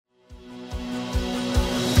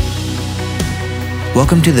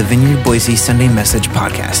Welcome to the Vineyard Boise Sunday Message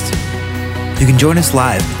Podcast. You can join us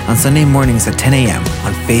live on Sunday mornings at 10 a.m.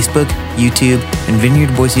 on Facebook, YouTube, and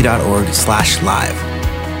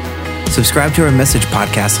vineyardboise.org/live. Subscribe to our message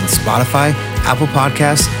podcast on Spotify, Apple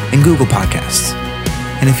Podcasts, and Google Podcasts.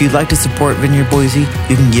 And if you'd like to support Vineyard Boise,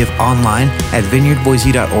 you can give online at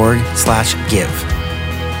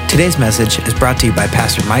vineyardboise.org/give. Today's message is brought to you by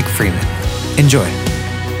Pastor Mike Freeman. Enjoy.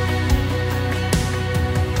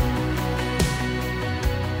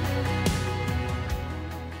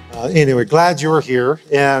 Anyway, glad you're here,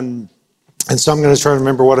 and so I'm going to try to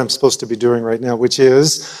remember what I'm supposed to be doing right now, which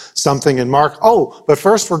is something in Mark. Oh, but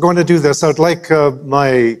first we're going to do this. I'd like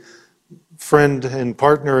my friend and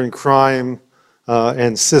partner in crime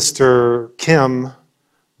and sister Kim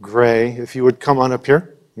Gray, if you would come on up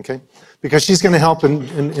here, okay? Because she's going to help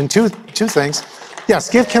in two things. Yes,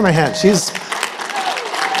 give Kim a hand.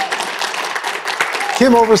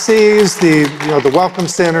 Kim oversees the welcome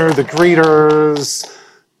center, the greeters,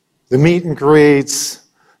 the meet and greets.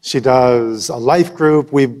 She does a life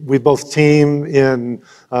group. We both team in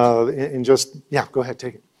just, yeah, go ahead,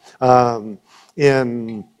 take it.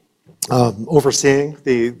 In overseeing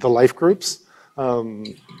the life groups. I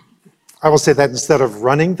will say that instead of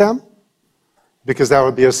running them, because that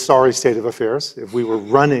would be a sorry state of affairs. If we were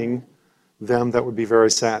running them, that would be very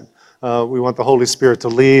sad. We want the Holy Spirit to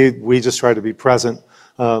lead. We just try to be present.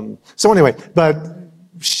 So anyway, but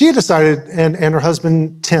she decided, and her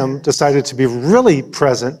husband Tim decided to be really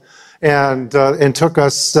present, and took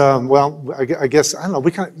us. I guess I don't know.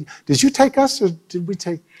 Did you take us, or did we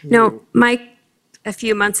take? No, Mike a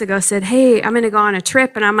few months ago said, "Hey, I'm going to go on a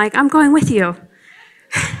trip," and I'm like, "I'm going with you."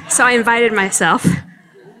 So I invited myself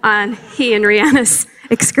on he and Rihanna's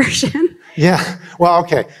excursion. Yeah. Well,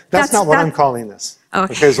 okay. That's not what I'm calling this.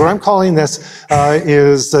 Okay. So what I'm calling this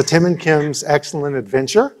is Tim and Kim's Excellent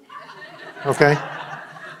Adventure. Okay.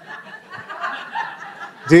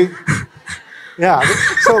 Yeah.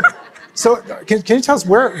 So can you tell us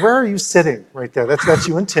where are you sitting right there? That's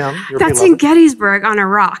you and Tim. That's beloved. in Gettysburg on a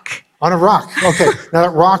rock. On a rock. Okay. Now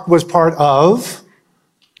that rock was part of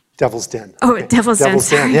Devil's Den. Oh, okay. Devil's Den.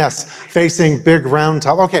 Sorry. Yes. Facing Big Round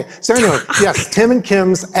Top. Okay. So anyway, yes, Tim and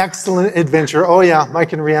Kim's Excellent Adventure. Oh yeah,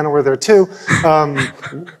 Mike and Rihanna were there too. I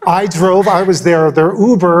was there. Their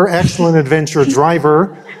Uber Excellent Adventure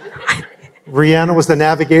driver. Rihanna was the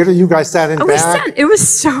navigator. You guys sat in back. It was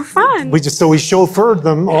so fun. We chauffeured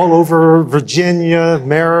them all over Virginia,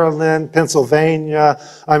 Maryland, Pennsylvania.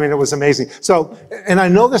 I mean, it was amazing. So, and I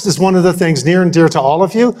know this is one of the things near and dear to all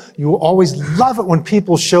of you. You always love it when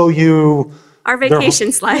people show you our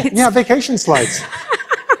vacation slides. Yeah, vacation slides.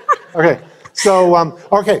 Okay. So,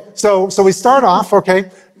 so we start off.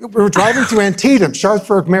 Okay. We were driving through Antietam,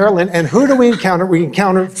 Sharpsburg, Maryland, and who do we encounter? We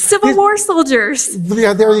encounter Civil War soldiers.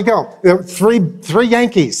 Yeah, there you go. There were three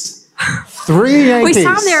Yankees. Three Yankees. We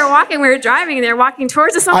saw them. They were walking. We were driving. And they were walking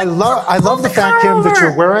towards us. I love the fact, Kim, that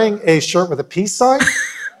you're wearing a shirt with a peace sign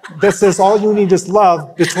that says "All you need is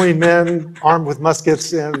love" between men armed with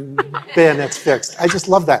muskets and bayonets fixed. I just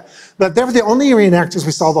love that. But they were the only reenactors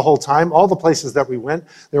we saw the whole time. All the places that we went,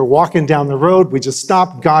 they were walking down the road. We just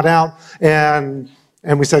stopped, got out,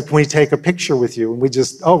 and we said, "Can we take a picture with you?" And we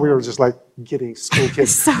were just like getting school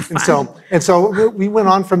kids. So fun. And so we went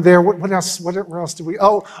on from there. What else? Where else did we?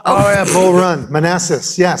 Oh yeah, Bull Run,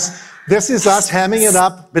 Manassas. Yes, this is us hamming it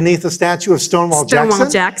up beneath the statue of Stonewall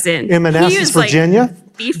Jackson in Manassas, Virginia.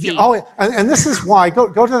 Like beefy. Oh, and this is why.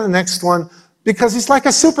 Go to the next one, because he's like a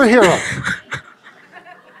superhero.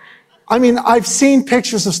 I mean, I've seen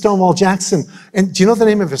pictures of Stonewall Jackson, and do you know the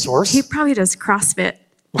name of his horse? He probably does CrossFit.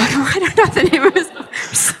 I don't know the name of his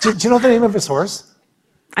horse. Do you know the name of his horse?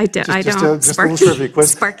 I don't. Just a Sparky. little trivia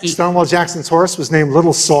quiz. Sparky. Stonewall Jackson's horse was named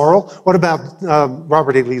Little Sorrel. What about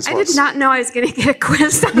Robert E. Lee's horse? I did not know I was going to get a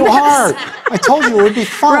quiz on You this. are. I told you it would be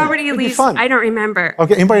fun. Robert E. Lee's. I don't remember.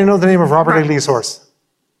 Okay, anybody know the name of Robert E. Lee's horse?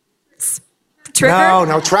 Trigger?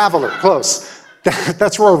 No, Traveler. Close.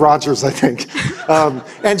 That's Roy Rogers, I think.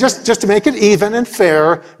 And just to make it even and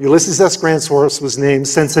fair, Ulysses S. Grant's horse was named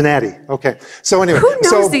Cincinnati. Okay. So anyway. Who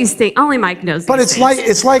knows these things? Only Mike knows But these things.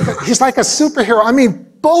 it's like he's like a superhero. I mean,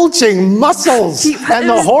 bulging muscles and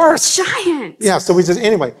the horse. Giant. Yeah, so we did,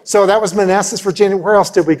 anyway. So that was Manassas, Virginia. Where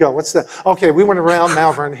else did we go? Okay, we went around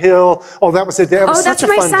Malvern Hill. Oh, that was a day. It was such a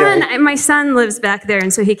fun day. My son lives back there,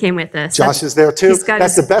 and so he came with us. Josh is there too. He's got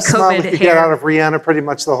That's the best smile we could get out of hair. Rihanna pretty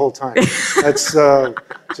much the whole time. That's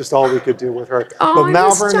just all we could do with her. Oh, But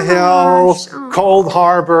Malvern Hill, Cold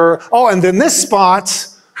Harbor. Oh, and then this spot,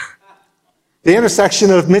 the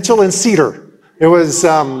intersection of Mitchell and Cedar.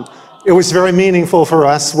 It was very meaningful for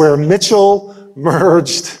us, where Mitchell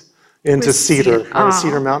merged into With Cedar, Cedar. on Oh.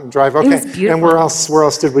 Cedar Mountain Drive. was Okay, beautiful. and where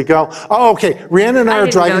else did we go? Oh, okay, Rihanna and I are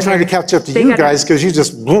didn't driving, go trying to here. catch up to They you gotta- guys, because you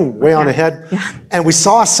just, boom, way on ahead. Yeah. And we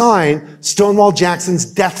saw a sign, Stonewall Jackson's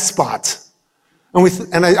death spot.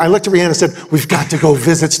 And I looked at Rihanna and said, we've got to go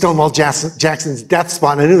visit Stonewall Jackson's death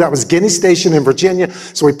spot. And I knew that was Guinea Station in Virginia.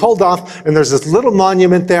 So we pulled off, and there's this little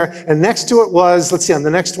monument there. And next to it was, let's see, on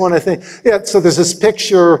the next one, I think, yeah, so there's this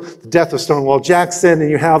picture, the death of Stonewall Jackson,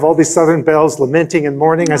 and you have all these Southern belles lamenting and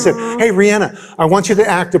mourning. I said, hey, Rihanna, I want you to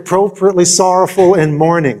act appropriately sorrowful and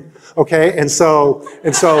mourning. Okay? And so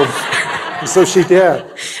she did.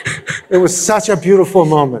 It was such a beautiful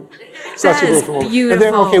moment. Such That a is beautiful moment. beautiful.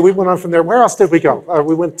 And then, okay, we went on from there. Where else did we go?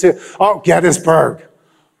 We went to, Gettysburg.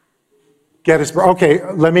 Gettysburg. Okay,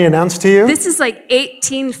 let me announce to you. This is like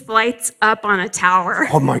 18 flights up on a tower.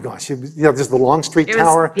 Oh my gosh. This is the Longstreet It was-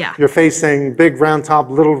 Tower. yeah. You're facing Big Round Top,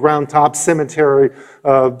 Little Round Top, Cemetery,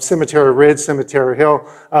 Cemetery Ridge, Cemetery Hill.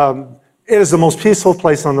 It is the most peaceful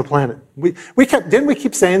place on the planet. Didn't we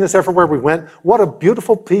keep saying this everywhere we went? What a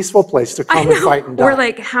beautiful, peaceful place to come and fight and die. Or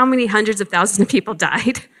like how many hundreds of thousands of people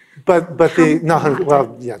died? But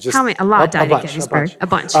just How many? A lot died in bunch, Gettysburg. A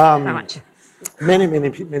bunch. Many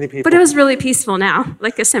people. But it was really peaceful now,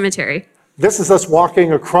 like a cemetery. This is us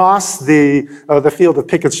walking across the field of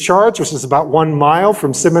Pickett's Charge, which is about 1 mile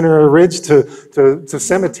from Seminary Ridge to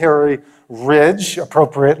Cemetery Ridge,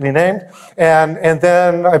 appropriately named. And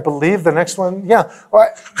then I believe the next one,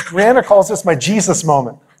 Rihanna calls this my Jesus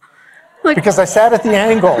moment. Like, Because I sat at the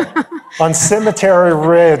angle on Cemetery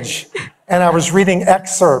Ridge, and I was reading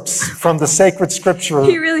excerpts from the sacred scripture,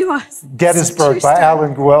 he really was. Gettysburg, It's a by true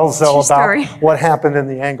Alan Guelzo, True about story. what happened in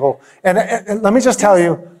the angle. And let me just tell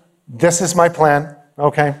you, this is my plan,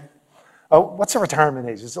 okay? What's the retirement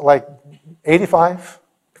age? Is it like 85?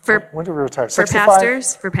 For When do we retire? For 65?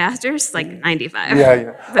 pastors, like 95. Yeah. But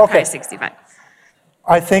Okay. probably 65.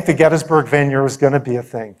 I think the Gettysburg Vineyard is going to be a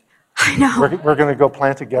thing. I know. We're going to go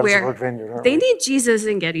plant a Gettysburg Where Vineyard, aren't they we? need Jesus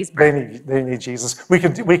in Gettysburg. They need Jesus. We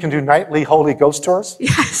can do nightly Holy Ghost tours,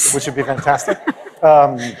 Yes. which would be fantastic.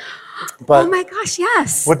 Oh But my gosh,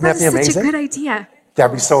 yes. Wouldn't that be is amazing? Such a good idea.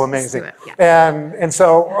 that'd be so amazing. do it, yeah. And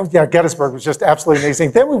so, Gettysburg was just absolutely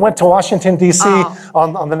amazing. Then we went to Washington, D.C.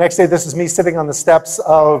 on the next day. This is me sitting on the steps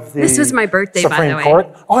of the This was my birthday, by the Supreme way. Court.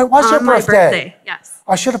 Oh, it was your On my birthday, yes.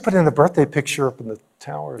 I should have put in the birthday picture up in the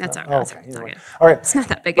tower. That's all Oh, right. okay, It's all anyway. good. All right. It's not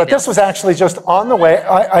that big a But deal. this was actually just on the way.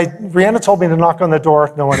 Rihanna told me to knock on the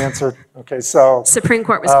door. No one answered. Okay, so Supreme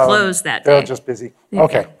Court was closed that they're day. just busy. Yeah.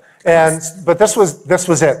 Okay. But this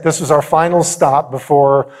was it. This was our final stop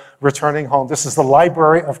before returning home. This is the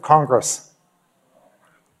Library of Congress.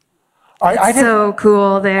 I didn't. So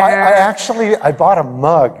cool there. I bought a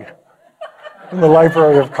mug in the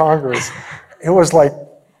Library of Congress. It was like,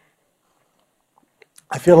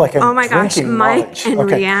 I feel like I'm Oh my gosh, drinking Mike knowledge. and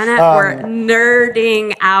Okay. Rihanna were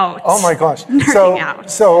nerding out. Oh my gosh. Nerding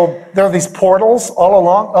out. So there are these portals all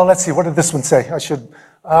along. Oh, let's see. What did this one say?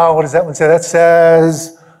 What does that one say? That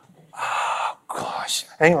says, oh gosh,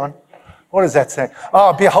 hang on. What does that say?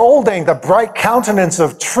 Beholding the bright countenance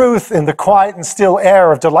of truth in the quiet and still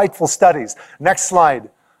air of delightful studies. Next slide.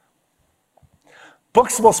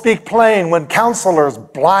 Books will speak plain when counselors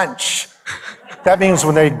blanch. That means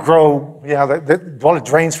when they grow, well, it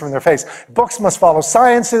drains from their face. Books must follow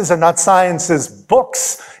sciences and not sciences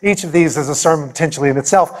books. Each of these is a sermon potentially in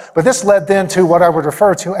itself. But this led then to what I would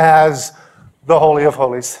refer to as the Holy of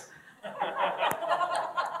Holies,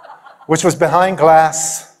 which was behind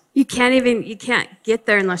glass. You can't get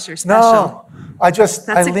there unless you're special. No, I That's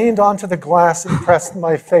a- leaned onto the glass and pressed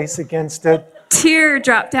my face against it. Tear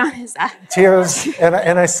dropped down his eye. Tears, and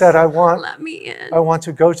I said, I want Let me in.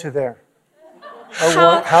 to go to there.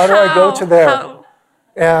 How do I go to there? How?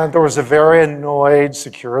 And there was a very annoyed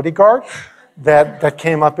security guard that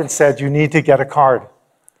came up and said, you need to get a card.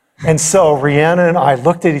 And so Rihanna and I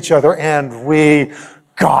looked at each other and we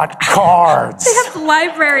got cards. They have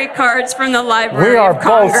library cards from the Library We are of both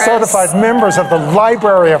Congress. certified members of the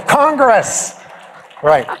Library of Congress.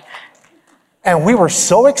 Right. And we were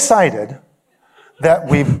so excited that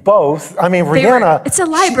we both, Rihanna. It's a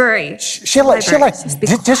library. She Library. Just be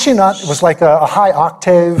did she not? It was like a high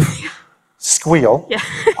octave squeal. Yeah.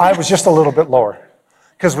 I was just a little bit lower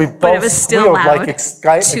because we it both was still squealed loud. like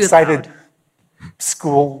Too excited loud.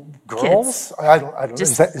 school girls. I don't know.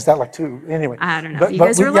 Just- Is that like two? Anyway. I don't know. You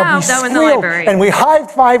guys were loud, though, in the squealed, library. and we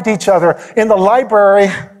high-fived each other in the Library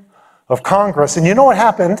of Congress. And you know what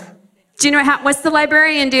happened? Do you know what's the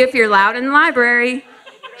librarian do if you're loud in the library?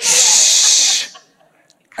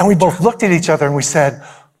 And we both looked at each other and we said,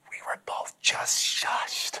 we were both just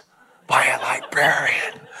shushed by a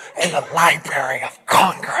librarian in the Library of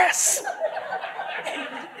Congress.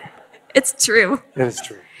 It's true. It is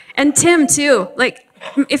true. And Tim, too. Like,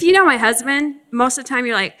 if you know my husband, most of the time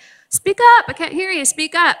you're like, speak up, I can't hear you,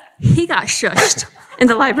 speak up. He got shushed in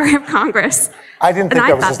the Library of Congress. I didn't think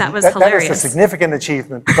that was hilarious. That is a significant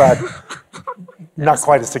achievement, but not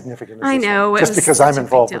quite as significant as I this know. one. Just because I'm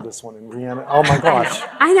involved with this one. And Rhiannon, oh my gosh.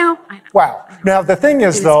 I know. Wow. Now, the thing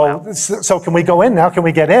is, though, so can we go in now? Can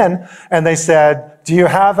we get in? And they said, do you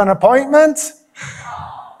have an appointment?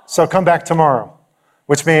 So come back tomorrow,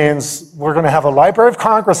 which means we're going to have a Library of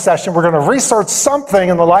Congress session. We're going to research something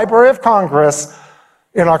in the Library of Congress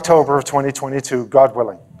in October of 2022, God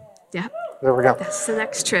willing. Yeah. There we go. That's the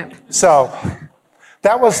next trip. So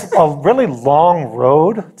that was a really long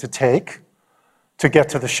road to take to get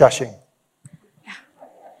to the shushing.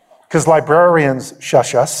 Because librarians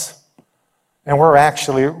shush us, and we're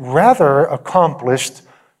actually rather accomplished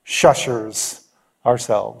shushers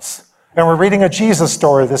ourselves. And we're reading a Jesus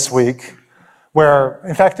story this week where,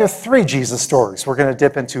 in fact, there are 3 Jesus stories. We're going to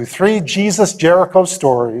dip into 3 Jesus Jericho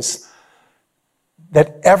stories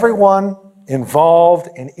that everyone involved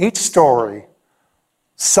in each story,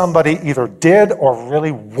 somebody either did or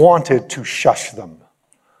really wanted to shush them.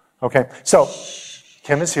 Okay, so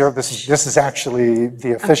Kim is here. This is actually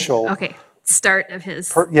the official. Okay. Start of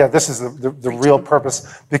his. This is the real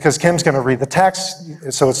purpose, because Kim's going to read the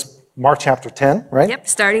text. So it's Mark chapter 10, right? Yep,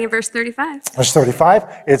 starting in verse 35. Verse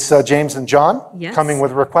 35. It's James and John coming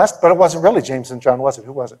with a request, but it wasn't really James and John, was it?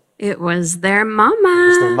 Who was it? It was their mama. It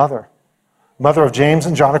was their mother. Mother of James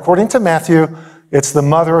and John. According to Matthew, it's the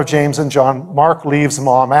mother of James and John. Mark leaves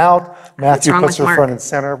mom out. Matthew puts her front and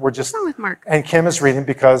center. What's wrong with Mark? And Kim is reading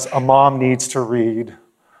because a mom needs to read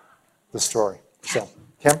the story. So,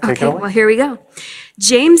 Kim, take it away. Well, here we go.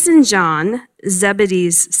 James and John,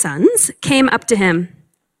 Zebedee's sons, came up to him.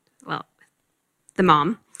 Well, the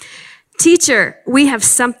mom. Teacher, we have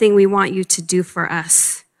something we want you to do for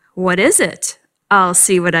us. What is it? I'll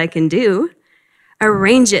see what I can do.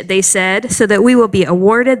 Arrange it, they said, so that we will be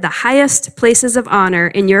awarded the highest places of honor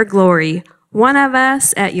in your glory, one of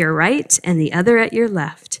us at your right and the other at your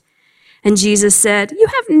left. And Jesus said, you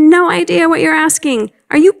have no idea what you're asking.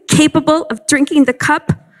 Are you capable of drinking the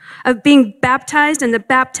cup of being baptized in the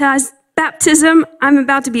baptism I'm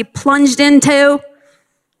about to be plunged into?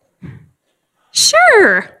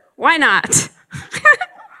 Sure, why not?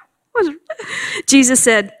 Jesus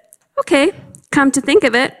said, okay, come to think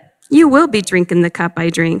of it, you will be drinking the cup I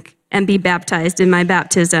drink and be baptized in my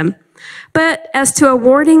baptism. But as to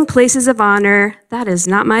awarding places of honor, that is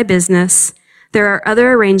not my business. There are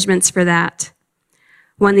other arrangements for that.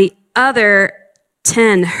 When the other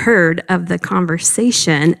 10 heard of the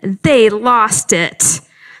conversation, they lost it.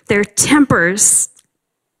 Their tempers,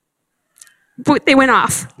 they went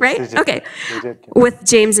off, right? Okay. With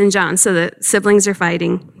James and John. So the siblings are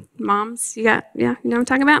fighting. Moms, you know what I'm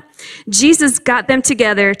talking about? Jesus got them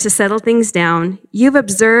together to settle things down. You've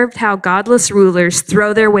observed how godless rulers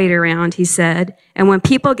throw their weight around, he said. And when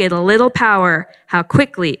people get a little power, how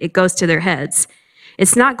quickly it goes to their heads.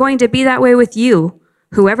 It's not going to be that way with you.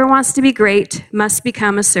 Whoever wants to be great must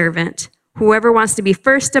become a servant. Whoever wants to be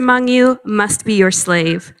first among you must be your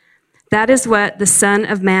slave. That is what the Son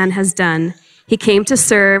of Man has done. He came to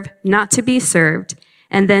serve, not to be served,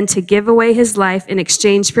 and then to give away his life in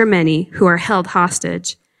exchange for many who are held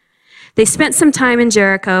hostage. They spent some time in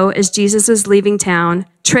Jericho as Jesus was leaving town,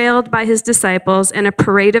 trailed by his disciples and a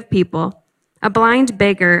parade of people. A blind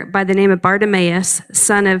beggar by the name of Bartimaeus,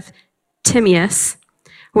 son of Timaeus,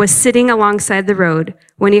 was sitting alongside the road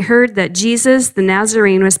when he heard that Jesus the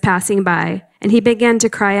Nazarene was passing by, and he began to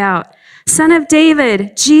cry out, Son of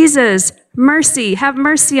David, Jesus, mercy, have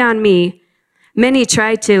mercy on me. Many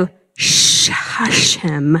tried to hush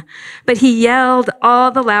him, but he yelled all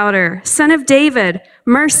the louder, Son of David,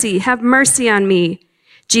 mercy, have mercy on me.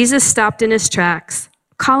 Jesus stopped in his tracks.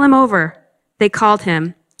 Call him over. They called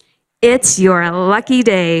him. It's your lucky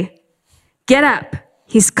day. Get up.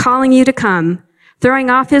 He's calling you to come. Throwing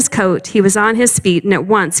off his coat, he was on his feet and at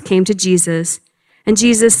once came to Jesus. And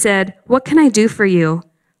Jesus said, what can I do for you?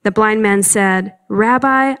 The blind man said,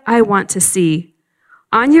 Rabbi, I want to see.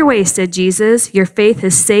 On your way, said Jesus, your faith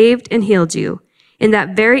has saved and healed you. In that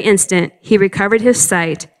very instant, he recovered his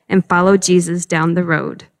sight and followed Jesus down the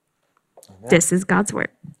road. Amen. This is God's word.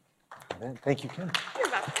 Amen. Thank you, Kim.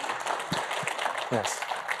 Yes.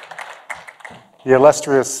 The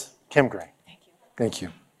illustrious Kim Gray. Thank you. Thank you.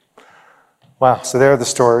 Wow, so there are the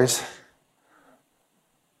stories.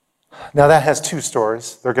 Now that has 2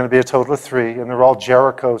 stories. There are going to be a total of 3, and they're all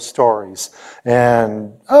Jericho stories.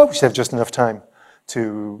 And, we should have just enough time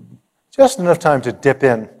to dip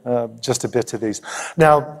in just a bit to these.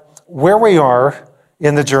 Now, where we are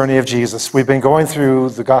in the journey of Jesus. We've been going through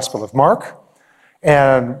the Gospel of Mark,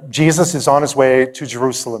 and Jesus is on his way to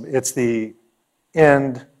Jerusalem. It's the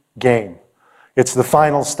end game. It's the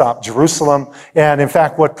final stop, Jerusalem. And in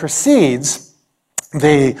fact, what precedes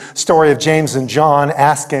the story of James and John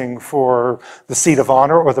asking for the seat of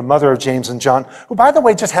honor, or the mother of James and John, who, by the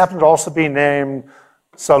way, just happened to also be named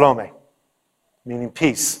Salome, meaning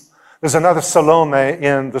peace. There's another Salome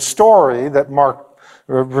in the story that Mark,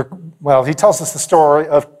 he tells us the story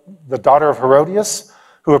of the daughter of Herodias,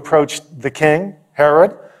 who approached the king,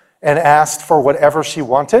 Herod, and asked for whatever she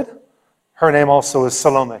wanted. Her name also is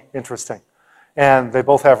Salome. Interesting. And they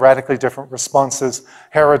both have radically different responses.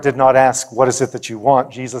 Herod did not ask, what is it that you want?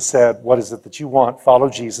 Jesus said, what is it that you want? Follow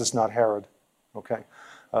Jesus, not Herod. Okay?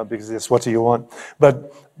 Because it's, what do you want?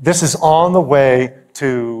 But this is on the way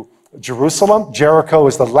to Jerusalem. Jericho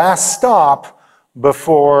is the last stop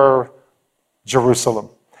before Jerusalem.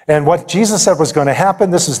 And what Jesus said was going to happen,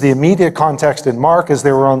 this is the immediate context in Mark as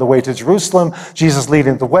they were on the way to Jerusalem. Jesus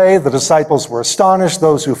leading the way. The disciples were astonished.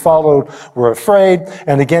 Those who followed were afraid.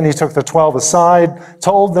 And again, he took the 12 aside,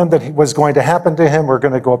 told them that it was going to happen to him. We're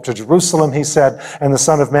going to go up to Jerusalem, he said, and the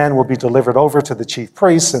Son of Man will be delivered over to the chief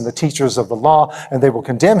priests and the teachers of the law, and they will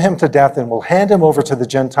condemn him to death and will hand him over to the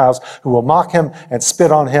Gentiles, who will mock him and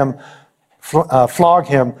spit on him, flog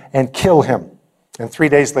him, and kill him. And 3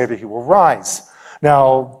 days later, he will rise.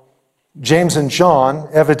 Now, James and John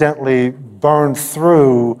evidently burned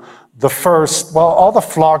through the first, all the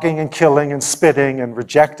flogging and killing and spitting and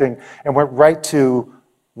rejecting, and went right to,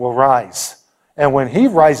 will rise. And when he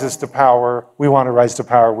rises to power, we want to rise to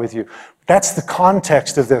power with you. That's the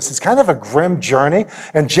context of this. It's kind of a grim journey,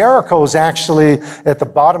 and Jericho is actually at the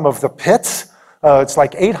bottom of the pit. It's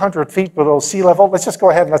like 800 feet below sea level. Let's just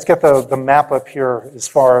go ahead and let's get the map up here as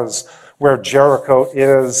far as where Jericho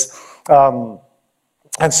is.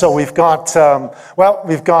 And so we've got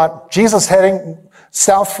Jesus heading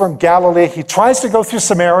south from Galilee. He tries to go through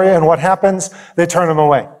Samaria, and what happens? They turn him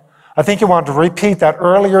away. I think he wanted to repeat that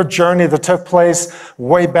earlier journey that took place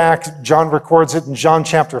way back. John records it in John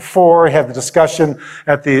chapter 4. He had the discussion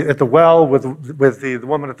at the well with the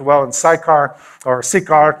woman at the well in Sychar,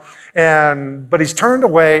 but he's turned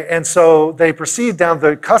away, and so they proceed down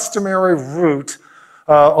the customary route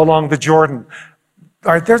along the Jordan.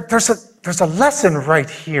 All right, there's a lesson right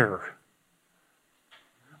here.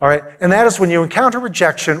 All right, and that is when you encounter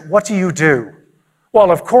rejection, what do? Well,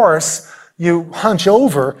 of course, you hunch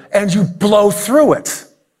over and you blow through it.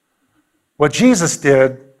 What Jesus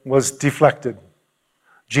did was deflected.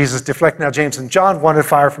 Jesus deflected. Now, James and John wanted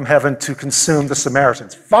fire from heaven to consume the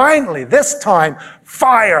Samaritans. Finally, this time,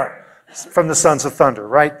 fire from the sons of thunder,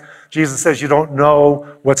 right? Jesus says, you don't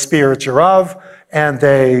know what spirit you're of, and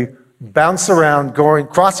they bounce around,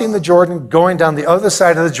 crossing the Jordan, going down the other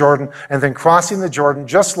side of the Jordan, and then crossing the Jordan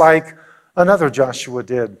just like another Joshua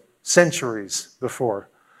did centuries before.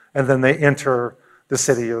 And then they enter the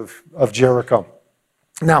city of Jericho.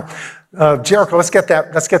 Now, Jericho, let's get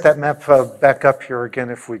that map back up here again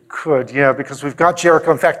if we could. Yeah, because we've got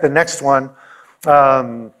Jericho. In fact, the next one,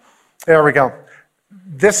 there we go.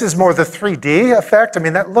 This is more the 3D effect. I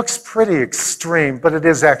mean, that looks pretty extreme, but it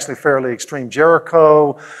is actually fairly extreme.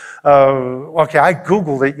 Jericho, I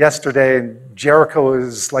Googled it yesterday, and Jericho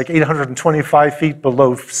is like 825 feet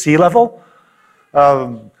below sea level.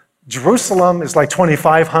 Jerusalem is like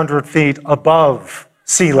 2,500 feet above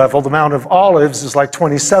sea level. The Mount of Olives is like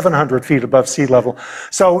 2,700 feet above sea level.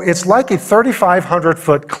 So it's like a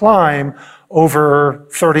 3,500-foot climb over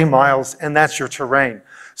 30 miles, and that's your terrain.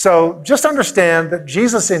 So just understand that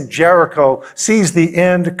Jesus in Jericho sees the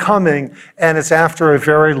end coming, and it's after a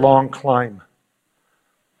very long climb.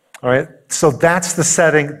 All right, so that's the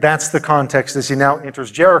setting, that's the context as he now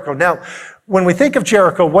enters Jericho. Now, when we think of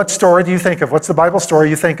Jericho, what story do you think of? What's the Bible story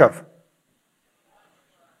you think of?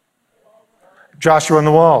 Joshua and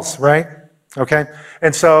the walls, right? Okay,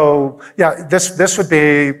 and so, yeah, this would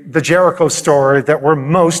be the Jericho story that we're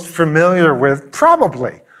most familiar with,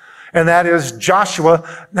 probably. And that is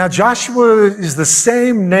Joshua. Now, Joshua is the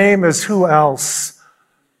same name as who else?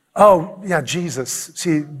 Oh, yeah, Jesus.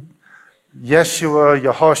 See, Yeshua,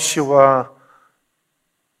 Yehoshua,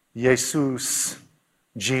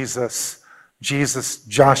 Jesus,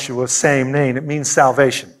 Joshua, same name. It means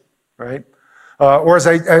salvation, right? Or as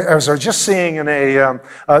I was just seeing in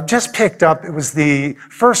just picked up, it was the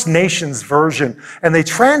First Nations version, and they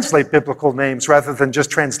translate biblical names rather than just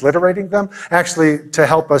transliterating them. Actually, to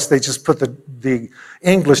help us, they just put the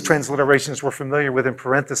English transliterations we're familiar with in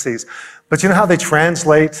parentheses. But you know how they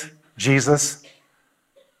translate Jesus?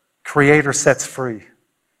 Creator sets free.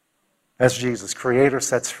 That's Jesus. Creator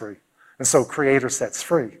sets free. And so Creator sets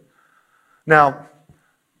free. Now,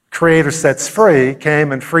 Creator sets free,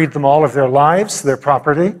 came and freed them all of their lives, their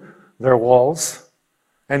property, their walls,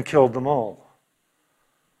 and killed them all.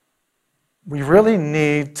 We really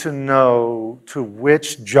need to know to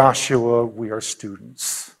which Joshua we are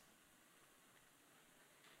students.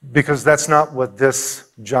 Because that's not what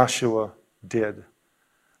this Joshua did.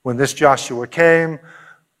 When this Joshua came,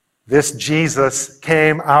 this Jesus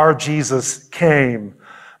came, our Jesus came.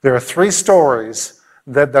 There are three stories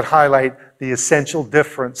that highlight the essential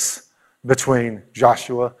difference between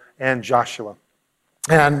Joshua and Joshua.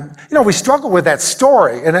 And, we struggle with that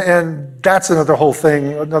story, and that's another whole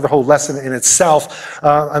thing, another whole lesson in itself.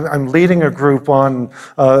 I'm leading a group on,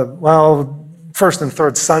 first and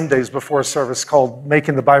third Sundays before service called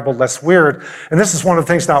Making the Bible Less Weird. And this is one of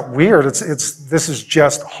the things, not weird, this is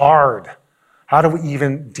just hard. How do we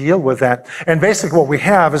even deal with that? And basically what we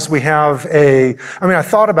have is I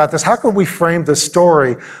thought about this. How could we frame the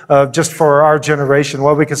story just for our generation?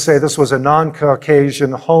 Well, we could say this was a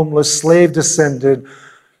non-Caucasian, homeless, slave-descended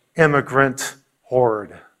immigrant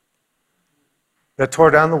horde that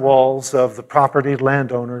tore down the walls of the propertied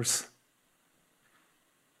landowners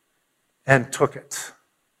and took it.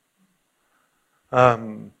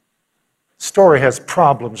 Story has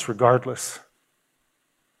problems regardless.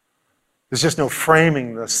 There's just no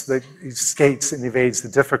framing this that escapes and evades the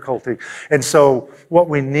difficulty. And so what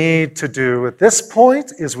we need to do at this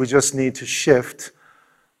point is we just need to shift,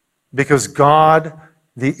 because God,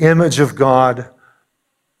 the image of God,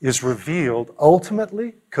 is revealed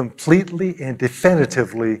ultimately, completely, and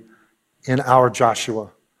definitively in our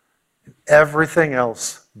Joshua. Everything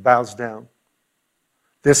else bows down.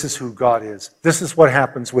 This is who God is. This is what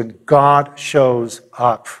happens when God shows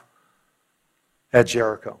up at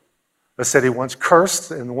Jericho. A city once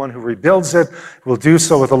cursed, and the one who rebuilds it will do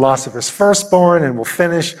so with the loss of his firstborn, and will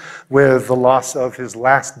finish with the loss of his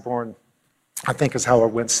lastborn, I think is how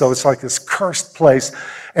it went. So it's like this cursed place,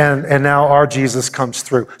 and now our Jesus comes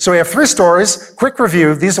through. So we have three stories. Quick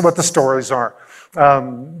review. These are what the stories are,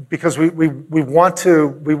 because we want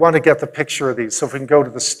to get the picture of these. So if we can go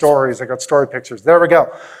to the stories, I got story pictures. There we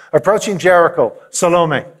go. Approaching Jericho,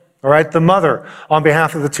 Salome. All right, the mother on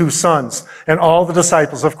behalf of the two sons. And all the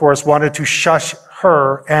disciples, of course, wanted to shush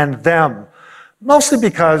her and them, mostly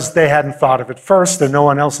because they hadn't thought of it first, and no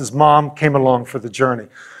one else's mom came along for the journey.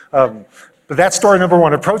 But that's story number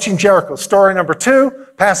one, approaching Jericho. Story number two,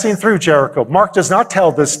 passing through Jericho. Mark does not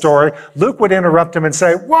tell this story. Luke would interrupt him and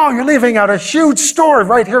say, whoa, you're leaving out a huge story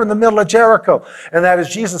right here in the middle of Jericho. And that is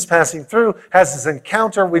Jesus passing through, has his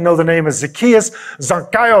encounter. We know the name is Zacchaeus.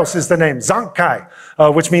 Zankaios is the name, Zankai,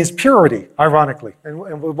 which means purity, ironically.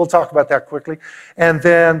 And we'll talk about that quickly. And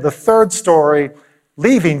then the third story,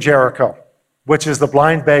 leaving Jericho, which is the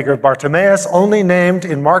blind beggar Bartimaeus, only named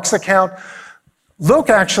in Mark's account.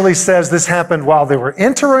 Luke actually says this happened while they were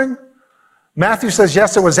entering. Matthew says,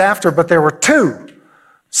 yes, it was after, but there were two.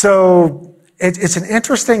 So it's an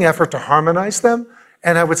interesting effort to harmonize them.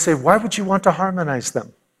 And I would say, why would you want to harmonize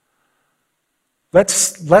them?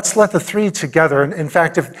 Let's let the three together. And in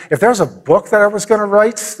fact, if there's a book that I was going to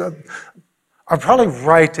write, I'd probably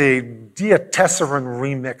write a Diatessaron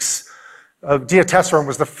remix. Diatessaron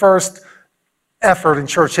was the first effort in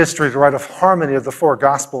church history to write a harmony of the four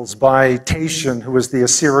Gospels by Tatian, who was the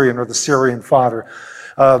Assyrian or the Syrian father.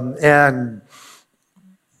 And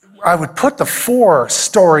I would put the four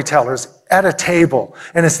storytellers at a table,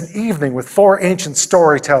 and it's an evening with four ancient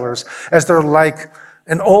storytellers as they're like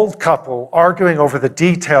an old couple arguing over the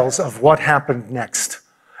details of what happened next.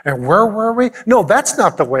 And where were we? No, that's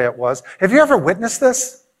not the way it was. Have you ever witnessed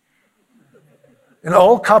this? An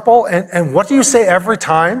old couple, and what do you say every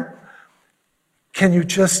time? Can you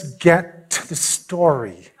just get to the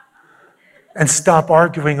story and stop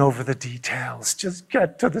arguing over the details? Just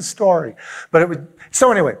get to the story.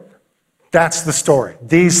 So anyway, that's the story,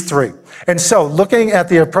 these three. And so looking at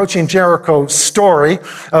the approaching Jericho story,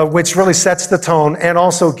 which really sets the tone and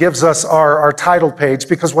also gives us our title page,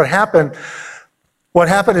 because what happened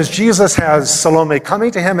is Jesus has Salome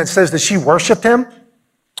coming to him and says that she worshiped him.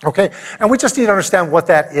 Okay, and we just need to understand what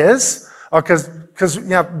that is, because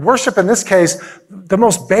worship in this case, the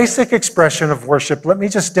most basic expression of worship, let me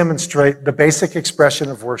just demonstrate the basic expression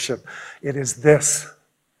of worship. It is this.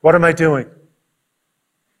 What am I doing?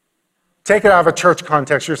 Take it out of a church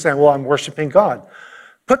context. You're saying, well, I'm worshiping God.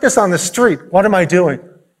 Put this on the street. What am I doing?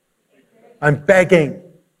 I'm begging.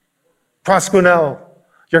 Proskuneo.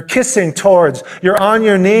 You're kissing towards. You're on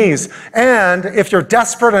your knees. And if you're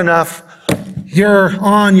desperate enough, you're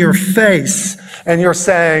on your face and you're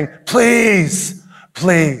saying, please,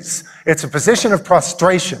 please. It's a position of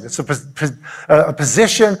prostration. It's a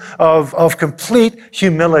position of complete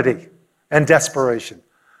humility and desperation.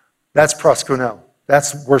 That's proskuneo.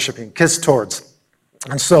 That's worshiping, kiss towards.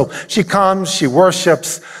 And so she comes, she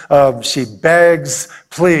worships, she begs,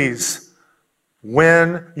 please,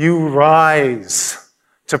 when you rise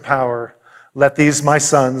to power, let these my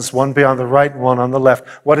sons, one be on the right and one on the left.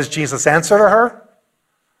 What does Jesus answer to her?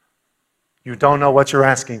 You don't know what you're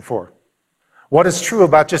asking for. What is true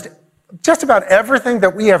about just about everything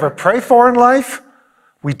that we ever pray for in life?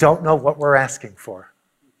 We don't know what we're asking for.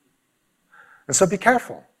 And so be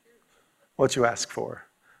careful what you ask for.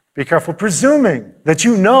 Be careful presuming that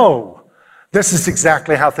you know this is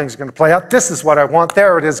exactly how things are going to play out. This is what I want.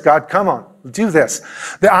 There it is, God, come on, do this.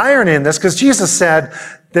 The irony in this, because Jesus said,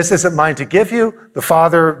 this isn't mine to give you.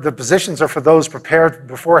 The positions are for those prepared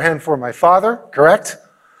beforehand for my Father, correct?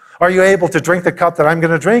 Are you able to drink the cup that I'm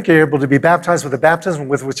going to drink? Are you able to be baptized with the baptism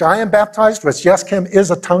with which I am baptized? Which, yes, Kim,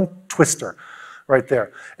 is a tongue twister right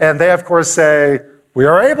there. And they, of course, say, we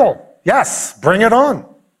are able. Yes, bring it on.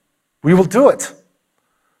 We will do it.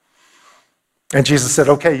 And Jesus said,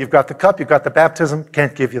 okay, you've got the cup, you've got the baptism,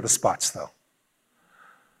 can't give you the spots, though.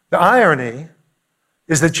 The irony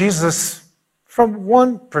is that Jesus, from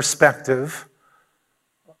one perspective,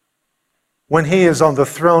 when he is on the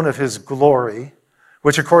throne of his glory,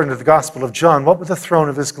 which according to the Gospel of John, what would the throne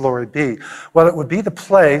of his glory be? Well, it would be the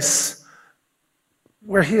place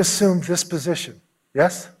where he assumed this position.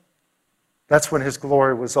 Yes? That's when his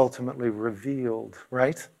glory was ultimately revealed,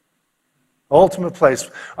 right? Ultimate place.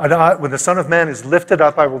 When the Son of Man is lifted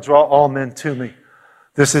up, I will draw all men to me.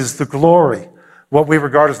 This is the glory. What we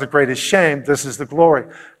regard as the greatest shame, this is the glory.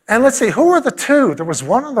 And let's see, who are the two? There was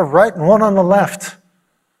one on the right and one on the left.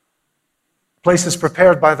 Places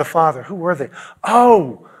prepared by the Father. Who were they?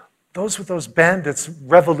 Oh, those were those bandits,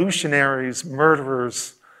 revolutionaries,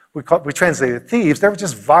 murderers. We translated thieves. They were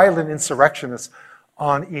just violent insurrectionists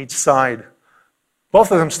on each side.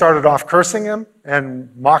 Both of them started off cursing him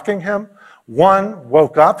and mocking him. One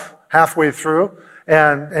woke up halfway through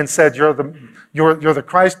and said, you're the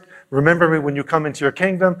Christ. Remember me when you come into your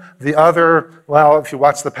kingdom. The other, well, if you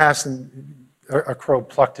watch the Passion, a crow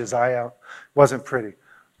plucked his eye out. Wasn't pretty.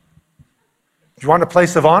 Do you want a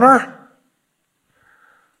place of honor?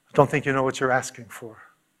 I don't think you know what you're asking for.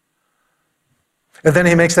 And then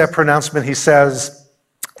he makes that pronouncement. He says,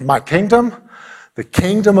 my kingdom, the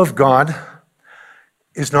kingdom of God,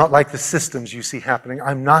 is not like the systems you see happening.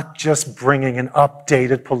 I'm not just bringing an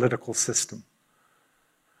updated political system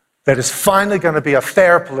that is finally going to be a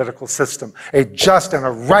fair political system, a just and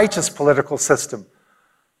a righteous political system.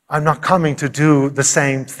 I'm not coming to do the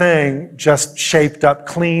same thing, just shaped up,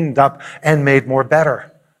 cleaned up, and made more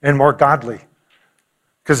better and more godly.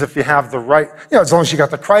 Because if you have the right, as long as you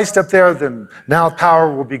got the Christ up there, then now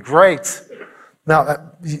power will be great.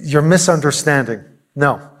 Now, you're misunderstanding.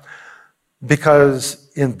 No.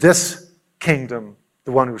 Because in this kingdom,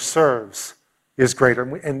 the one who serves is greater.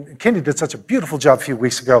 And Kenny did such a beautiful job a few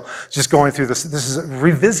weeks ago, just going through this. This is a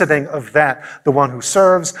revisiting of that. The one who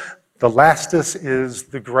serves, the lastest is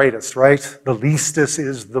the greatest, right? The leastest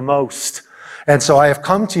is the most. And so I have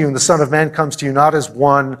come to you, and the Son of Man comes to you not as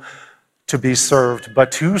one to be served,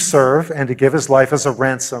 but to serve and to give his life as a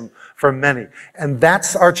ransom for many. And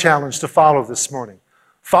that's our challenge to follow this morning.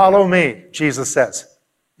 Follow me, Jesus says.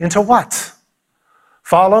 Into what?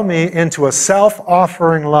 Follow me into a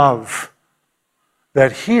self-offering love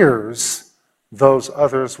that hears those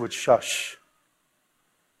others would shush.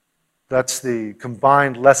 That's the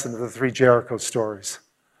combined lesson of the three Jericho stories.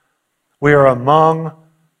 We are among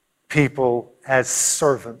people as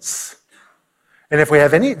servants. And if we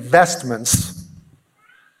have any vestments,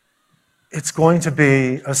 it's going to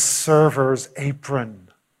be a server's apron.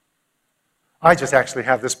 I just actually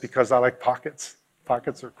have this because I like pockets.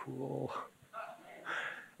 Pockets are cool.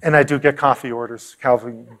 And I do get coffee orders.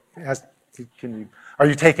 Calvin asked, are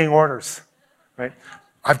you taking orders? Right?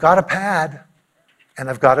 I've got a pad and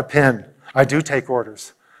I've got a pen. I do take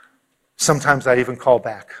orders. Sometimes I even call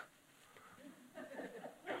back.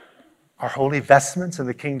 Our holy vestments in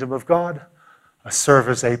the kingdom of God, a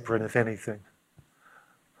server's apron, if anything.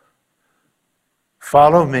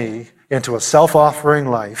 Follow me into a self-offering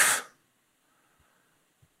life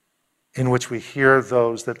in which we hear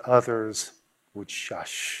those that others would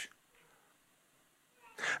shush.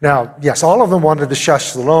 Now, yes, all of them wanted to shush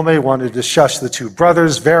Salome, wanted to shush the two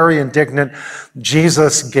brothers, very indignant.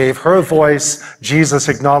 Jesus gave her voice, Jesus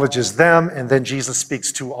acknowledges them, and then Jesus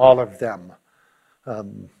speaks to all of them.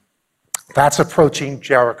 That's approaching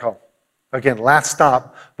Jericho. Again, last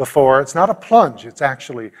stop before, it's not a plunge, it's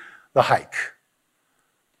actually the hike.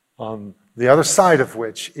 On the other side of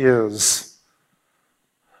which is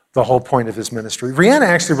the whole point of his ministry. Rihanna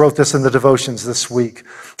actually wrote this in the devotions this week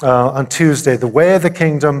on Tuesday. The way of the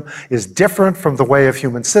kingdom is different from the way of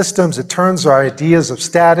human systems. It turns our ideas of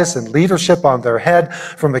status and leadership on their head.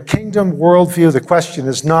 From a kingdom worldview, the question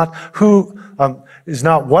is not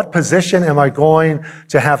what position am I going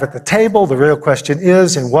to have at the table? The real question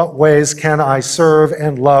is, in what ways can I serve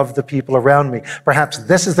and love the people around me? Perhaps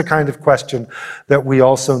this is the kind of question that we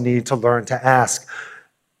also need to learn to ask.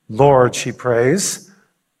 Lord, she prays,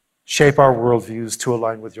 shape our worldviews to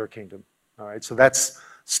align with your kingdom. All right, so that's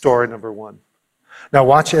story number one. Now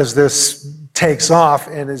watch as this takes off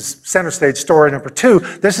and is center stage story number two.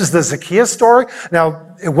 This is the Zacchaeus story.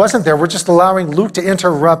 Now, it wasn't there. We're just allowing Luke to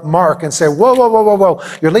interrupt Mark and say, whoa, whoa, whoa, whoa, whoa.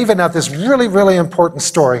 You're leaving out this really, really important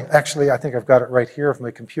story. Actually, I think I've got it right here if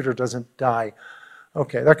my computer doesn't die.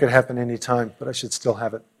 Okay, that could happen anytime, but I should still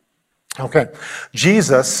have it. Okay,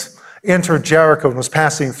 Jesus entered Jericho and was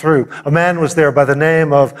passing through. A man was there by the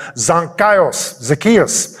name of Zacchaeus.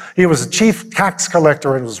 He was a chief tax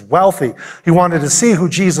collector and was wealthy. He wanted to see who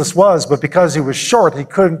Jesus was, but because he was short, he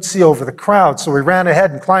couldn't see over the crowd, so he ran ahead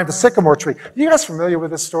and climbed a sycamore tree. Are you guys familiar with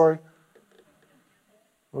this story?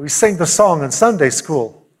 Well, we sing the song in Sunday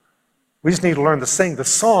school. We just need to learn to sing the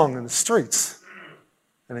song in the streets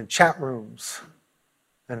and in chat rooms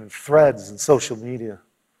and in threads and social media.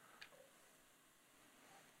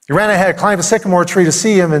 He ran ahead, climbed a sycamore tree to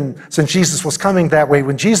see him, and since Jesus was coming that way,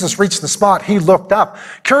 when Jesus reached the spot, he looked up.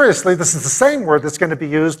 Curiously, this is the same word that's going to be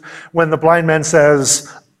used when the blind man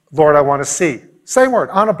says, Lord, I want to see. Same word,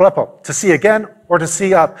 anablepo, to see again or to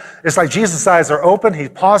see up. It's like Jesus' eyes are open, he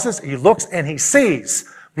pauses, he looks, and he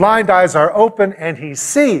sees. Blind eyes are open, and he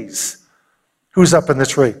sees who's up in the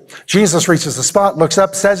tree. Jesus reaches the spot, looks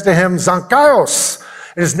up, says to him, Zacchaeus.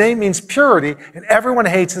 And his name means purity, and everyone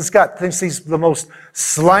hates his gut, thinks he's the most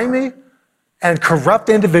slimy and corrupt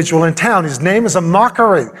individual in town. His name is a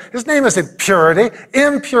mockery. His name isn't purity,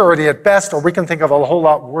 impurity at best, or we can think of a whole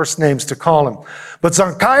lot worse names to call him. But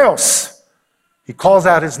Zacchaeus, he calls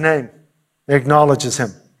out his name. He acknowledges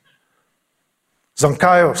him.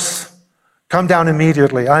 Zacchaeus, come down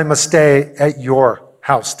immediately. I must stay at your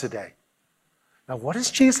house today. Now, what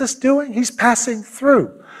is Jesus doing? He's passing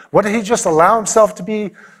through. What did he just allow himself to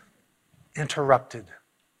be interrupted?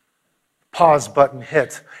 Pause button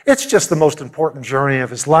hit. It's just the most important journey of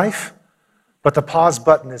his life. But the pause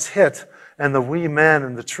button is hit, and the wee man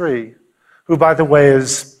in the tree, who, by the way,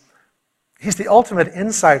 he's the ultimate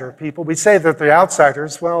insider, people. We say that the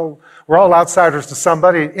outsiders, well, we're all outsiders to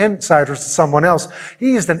somebody, insiders to someone else.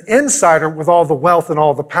 He's an insider with all the wealth and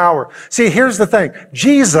all the power. See, here's the thing.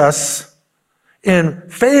 Jesus, in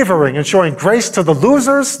favoring and showing grace to the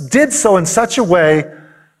losers, did so in such a way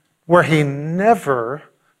where he never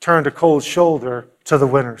turned a cold shoulder to the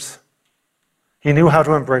winners. He knew how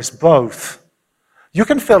to embrace both. You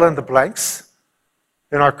can fill in the blanks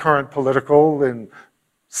in our current political and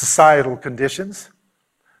societal conditions.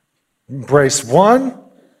 Embrace one,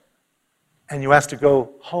 and you have to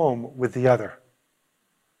go home with the other.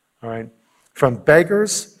 All right? From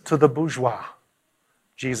beggars to the bourgeois,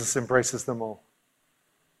 Jesus embraces them all.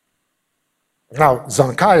 Now,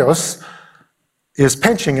 Zacchaeus is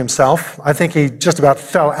pinching himself. I think he just about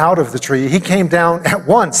fell out of the tree. He came down at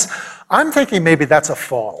once. I'm thinking maybe that's a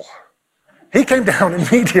fall. He came down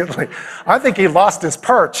immediately. I think he lost his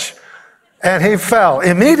perch, and he fell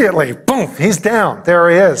immediately. Boom, he's down. There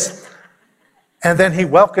he is. And then he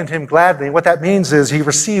welcomed him gladly. What that means is he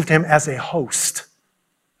received him as a host.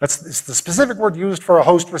 It's the specific word used for a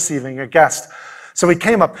host receiving a guest. So he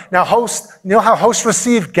came up. Now, hosts, you know how hosts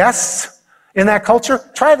receive guests in that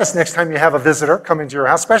culture? Try this next time you have a visitor coming to your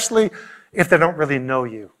house, especially if they don't really know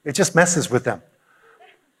you. It just messes with them.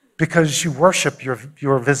 Because you worship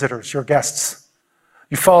your visitors, your guests.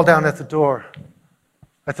 You fall down at the door,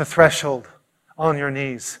 at the threshold, on your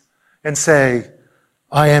knees, and say,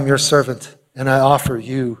 I am your servant, and I offer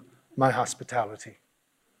you my hospitality.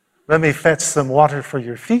 Let me fetch some water for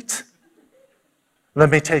your feet. Let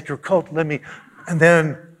me take your coat. And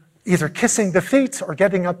then either kissing the feet or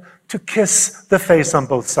getting up to kiss the face on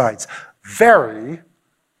both sides. Very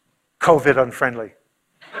COVID unfriendly.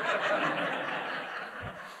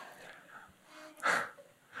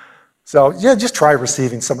 So yeah, just try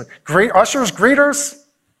receiving someone. Ushers, greeters,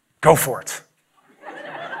 go for it.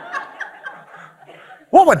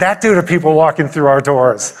 What would that do to people walking through our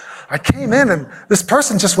doors? I came in and this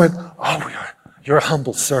person just went, oh, you're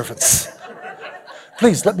humble servants.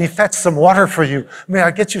 Please let me fetch some water for you. May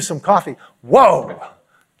I get you some coffee? Whoa,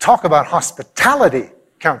 talk about hospitality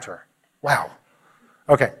counter. Wow.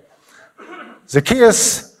 Okay.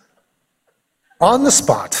 Zacchaeus, on the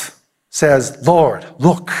spot, says, Lord,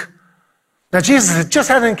 look, Now, Jesus had just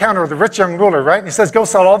had an encounter with the rich young ruler, right? And he says, go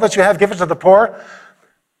sell all that you have, give it to the poor.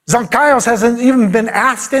 Zacchaeus hasn't even been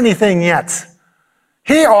asked anything yet.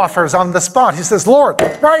 He offers on the spot. He says, Lord,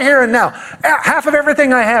 right here and now, half of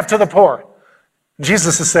everything I have to the poor.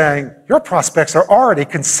 Jesus is saying, your prospects are already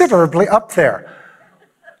considerably up there.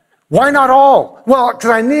 Why not all? Well, because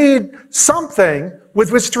I need something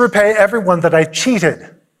with which to repay everyone that I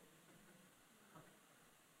cheated.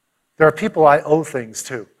 There are people I owe things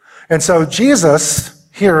to. And so Jesus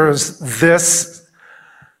hears this,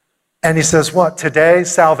 and he says, what? Today,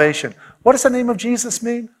 salvation. What does the name of Jesus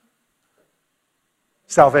mean?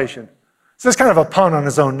 Salvation. So it's kind of a pun on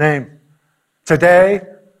his own name. Today,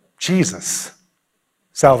 Jesus.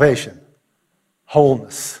 Salvation.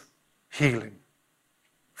 Wholeness. Healing.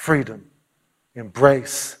 Freedom.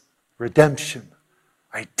 Embrace. Redemption.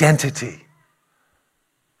 Identity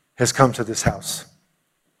has come to this house.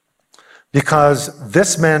 Because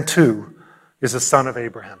this man too is a son of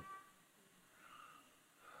Abraham.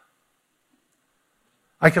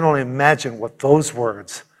 I can only imagine what those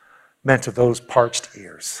words meant to those parched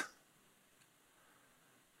ears.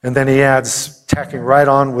 And then he adds, tacking right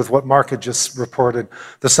on with what Mark had just reported,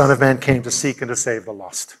 the Son of Man came to seek and to save the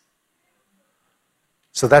lost.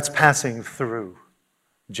 So that's passing through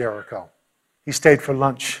Jericho. He stayed for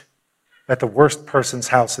lunch at the worst person's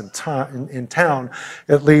house in town,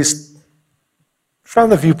 at least from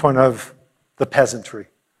the viewpoint of the peasantry.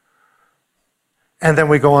 And then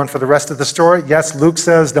we go on for the rest of the story. Yes, Luke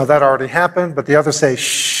says, no, that already happened, but the others say,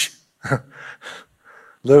 shh.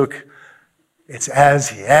 Luke, it's as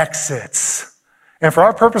he exits. And for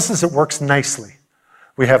our purposes, it works nicely.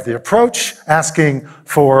 We have the approach asking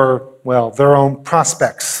for, well, their own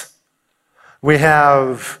prospects. We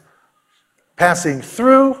have passing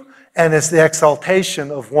through, and it's the exaltation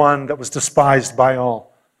of one that was despised by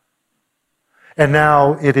all. And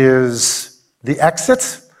now it is the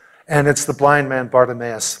exit, and it's the blind man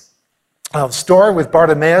Bartimaeus. A story with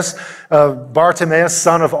Bartimaeus,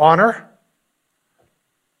 son of honor.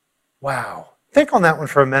 Wow. Think on that one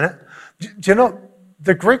for a minute. Do you know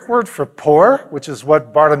the Greek word for poor, which is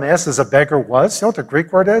what Bartimaeus as a beggar was? You know what the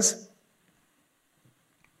Greek word is?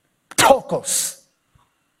 Ptokos.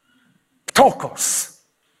 Ptokos.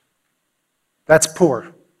 That's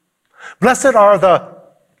poor. Blessed are the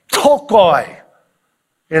ptokoi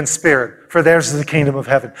in spirit, for theirs is the kingdom of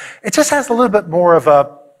heaven. It just has a little bit more of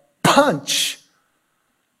a punch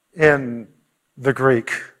in the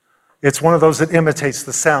Greek. It's one of those that imitates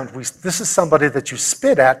the sound. This is somebody that you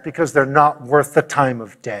spit at because they're not worth the time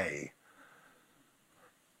of day.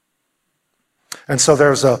 And so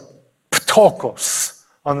there's a ptokos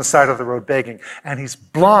on the side of the road begging, and he's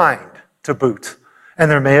blind to boot. And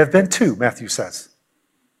there may have been two, Matthew says.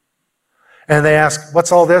 And they ask,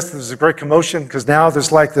 what's all this? There's a great commotion because now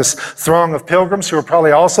there's like this throng of pilgrims who are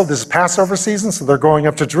probably also, this is Passover season, so they're going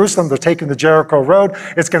up to Jerusalem. They're taking the Jericho road.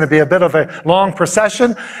 It's going to be a bit of a long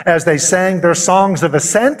procession as they sang their songs of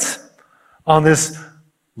ascent on this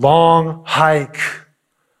long hike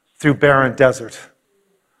through barren desert.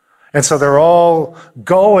 And so they're all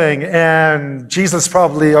going, and Jesus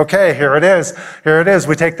probably, okay, here it is. Here it is.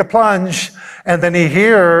 We take the plunge. And then he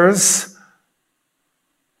hears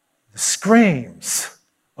the screams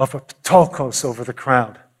of a ptokos over the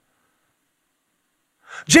crowd.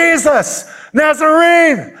 Jesus,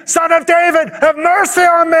 Nazarene, son of David, have mercy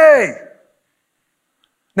on me.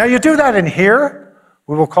 Now you do that in here,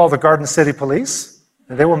 we will call the Garden City Police,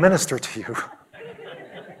 and they will minister to you.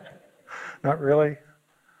 Not really.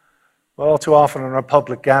 Well, too often in our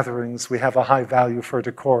public gatherings, we have a high value for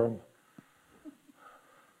decorum.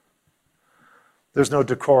 There's no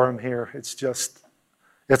decorum here. It's just,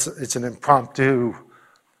 it's an impromptu,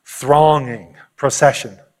 thronging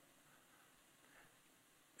procession.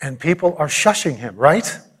 And people are shushing him,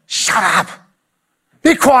 right? Shut up!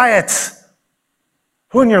 Be quiet!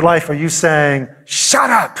 Who in your life are you saying, shut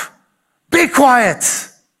up! Be quiet!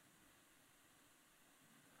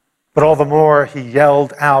 But all the more he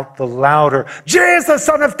yelled out the louder, Jesus,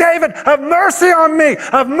 son of David, have mercy on me!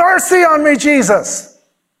 Have mercy on me, Jesus!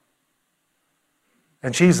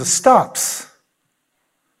 And Jesus stops.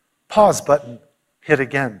 Pause button, hit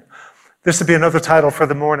again. This would be another title for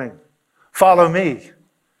the morning. Follow me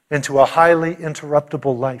into a highly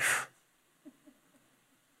interruptible life.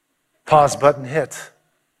 Pause button hit.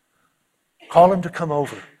 Call him to come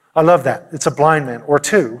over. I love that. It's a blind man or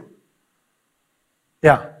two.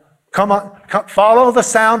 Yeah. Come on, follow the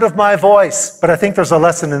sound of my voice. But I think there's a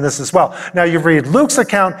lesson in this as well. Now you read Luke's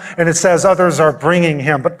account and it says others are bringing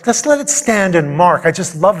him, but let's let it stand in Mark. I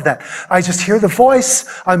just love that. I just hear the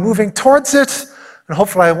voice, I'm moving towards it, and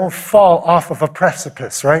hopefully I won't fall off of a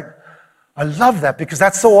precipice, right? I love that because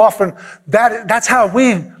that's so often, that's how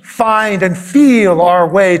we find and feel our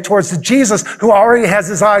way towards the Jesus who already has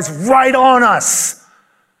his eyes right on us,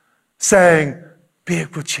 saying, be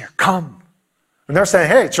of good cheer, come. And they're saying,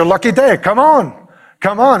 hey, it's your lucky day, come on,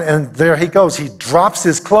 come on. And there he goes, he drops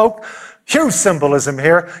his cloak. Huge symbolism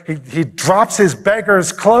here. He drops his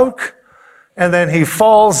beggar's cloak, and then he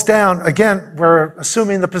falls down. Again, we're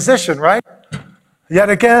assuming the position, right? Yet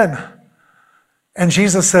again. And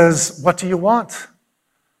Jesus says, what do you want?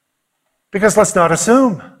 Because let's not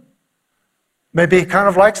assume. Maybe he kind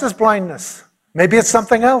of likes his blindness. Maybe it's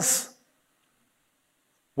something else.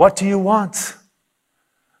 What do you want?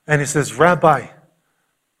 And he says, Rabbi,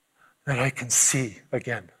 that I can see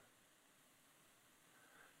again.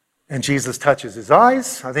 And Jesus touches his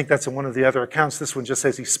eyes. I think that's in one of the other accounts. This one just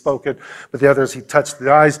says he spoke it, but the others, he touched the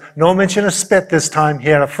eyes. No mention of spit this time. He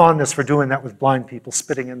had a fondness for doing that with blind people,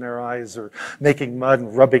 spitting in their eyes or making mud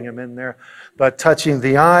and rubbing them in there. But touching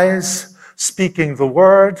the eyes, speaking the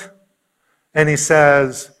word, and he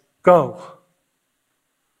says, go.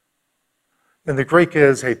 And the Greek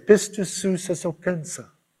is, he pistis sous esokensa.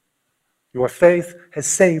 Your faith has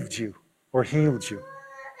saved you or healed you,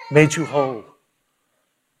 made you whole.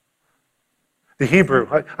 The Hebrew,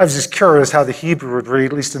 I was just curious how the Hebrew would read,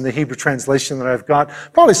 at least in the Hebrew translation that I've got,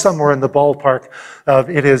 probably somewhere in the ballpark of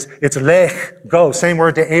it's lech, go, same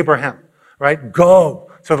word to Abraham, right? Go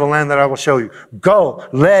to the land that I will show you. Go,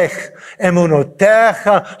 lech,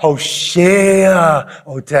 emunotecha, hoshea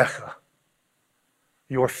otecha.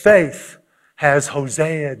 Your faith has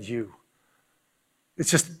Hosea'd you. It's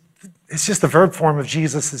just the verb form of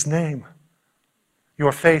Jesus' name.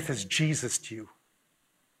 Your faith has Jesus'd you.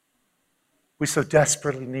 We so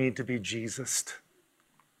desperately need to be Jesus'd.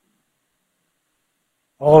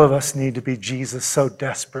 All of us need to be Jesus so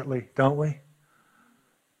desperately, don't we?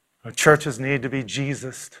 Our churches need to be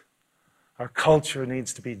Jesus'd. Our culture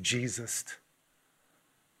needs to be Jesus'd.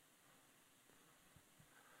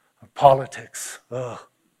 Our politics,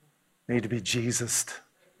 need to be Jesus'd.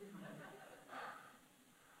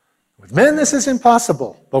 With men, this is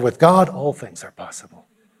impossible, but with God, all things are possible.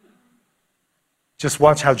 Just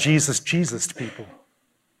watch how Jesus Jesus'd people.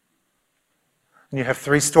 And you have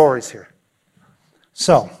 3 stories here.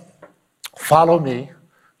 So, follow me,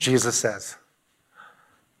 Jesus says.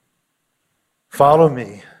 Follow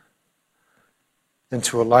me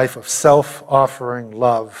into a life of self-offering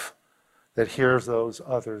love that hears those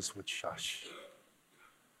others would shush.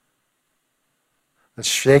 Let's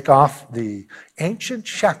shake off the ancient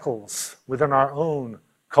shackles within our own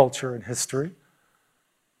culture and history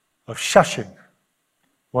of shushing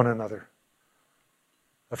one another,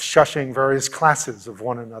 of shushing various classes of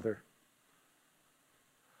one another.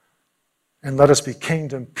 And let us be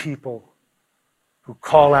kingdom people who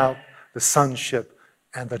call out the sonship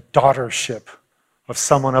and the daughtership of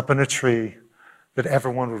someone up in a tree that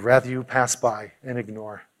everyone would rather you pass by and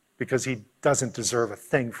ignore because he doesn't deserve a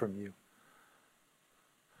thing from you.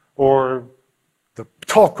 Or the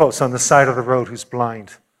tokos on the side of the road who's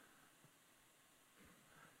blind.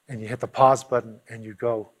 And you hit the pause button and you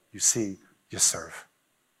go, you see, you serve.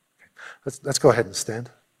 Okay. Let's go ahead and stand.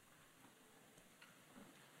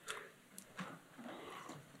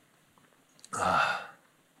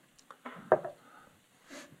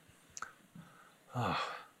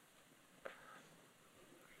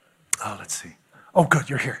 Let's see. Oh, good,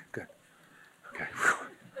 you're here. Good. Okay. Whew.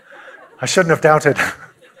 I shouldn't have doubted.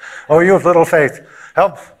 Oh, you have little faith.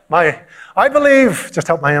 Help I believe, just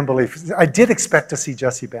help my unbelief. I did expect to see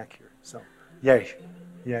Jesse back here, so yay,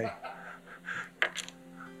 yay.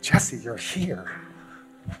 Jesse, you're here.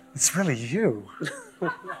 It's really you.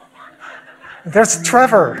 There's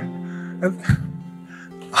Trevor.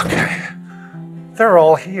 Okay, they're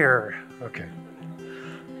all here. Okay.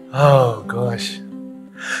 Oh gosh.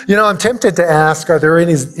 You know, I'm tempted to ask: Are there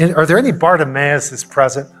any Bartimaeus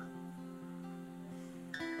present?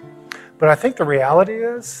 But I think the reality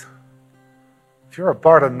is, if you're a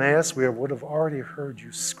Bartimaeus, we would have already heard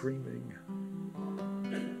you screaming.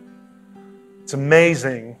 It's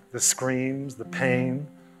amazing, the screams, the pain.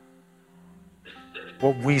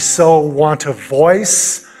 What we so want to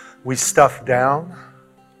voice, we stuff down.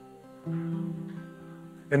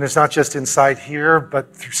 And it's not just inside here,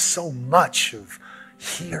 but through so much of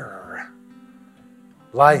here.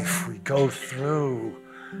 Life we go through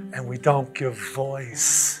and we don't give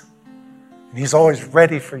voice. And he's always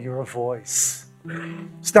ready for your voice.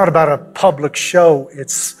 It's not about a public show.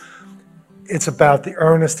 It's about the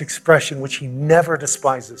earnest expression which he never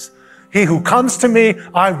despises. He who comes to me,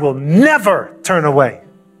 I will never turn away.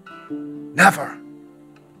 Never.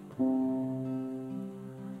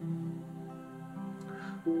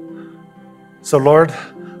 So Lord,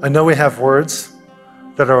 I know we have words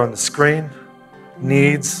that are on the screen,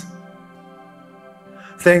 needs,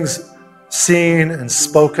 things seen and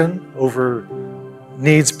spoken over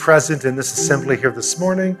needs present in this assembly here this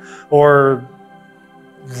morning, or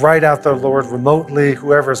right out there, Lord, remotely,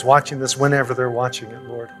 whoever is watching this, whenever they're watching it,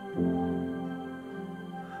 Lord.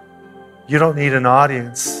 You don't need an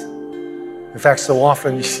audience. In fact, so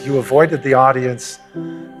often you avoided the audience.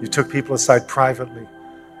 You took people aside privately.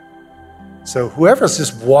 So whoever's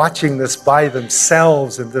just watching this by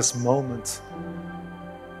themselves in this moment,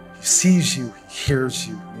 he sees you, he hears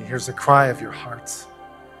you, and he hears the cry of your hearts.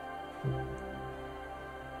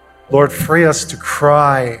 Lord, free us to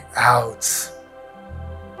cry out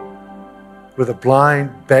with a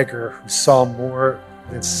blind beggar who saw more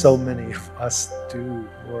than so many of us do,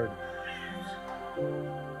 Lord.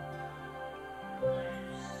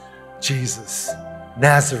 Jesus,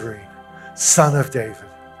 Nazarene, Son of David,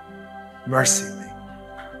 mercy me.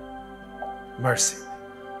 Mercy me.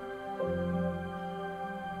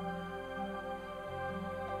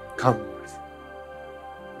 Come, Lord.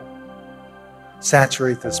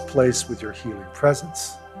 Saturate this place with your healing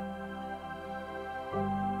presence.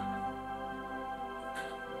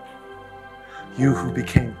 You who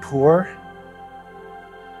became poor,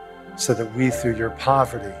 so that we, through your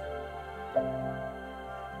poverty,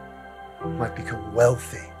 might become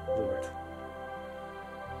wealthy, Lord.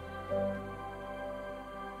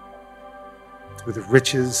 With the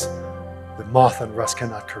riches that moth and rust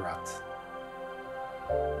cannot corrupt.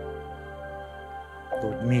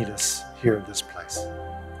 Lord, meet us here in this place.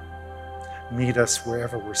 Meet us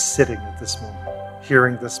wherever we're sitting at this moment,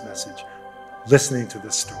 hearing this message, listening to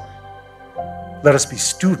this story. Let us be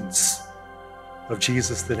students of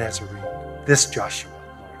Jesus the Nazarene, this Joshua,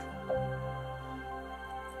 Lord.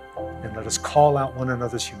 And let us call out one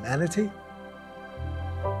another's humanity,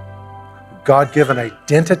 God-given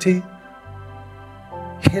identity,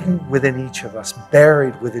 hidden within each of us,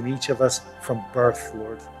 buried within each of us from birth,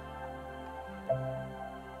 Lord.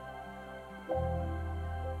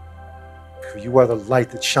 For you are the light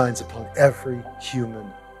that shines upon every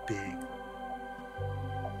human being.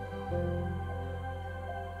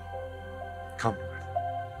 Come, Lord.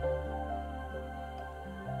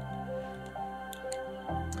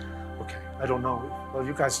 Okay, I don't know. Well,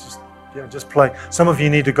 you guys just play. Some of you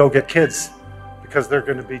need to go get kids because they're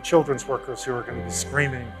going to be children's workers who are going to be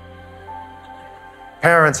screaming.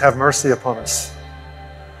 Parents, have mercy upon us.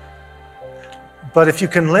 But if you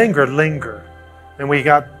can linger, linger. And we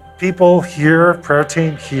got people here, prayer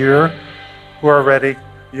team here, who are ready.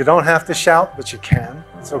 You don't have to shout, but you can.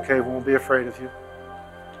 It's okay. We won't be afraid of you.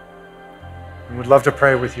 And we'd love to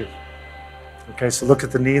pray with you. Okay, so look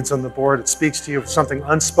at the needs on the board. It speaks to you of something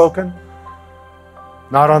unspoken,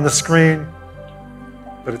 not on the screen,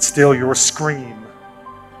 but it's still your scream.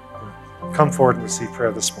 Come forward and receive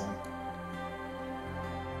prayer this morning.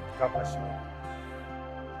 God bless you.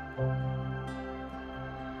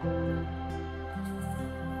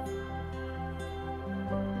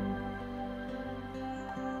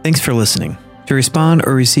 Thanks for listening. To respond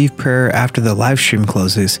or receive prayer after the live stream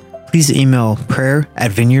closes, please email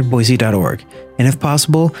prayer@vineyardboise.org, and if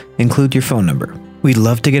possible, include your phone number. We'd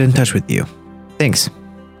love to get in touch with you. Thanks.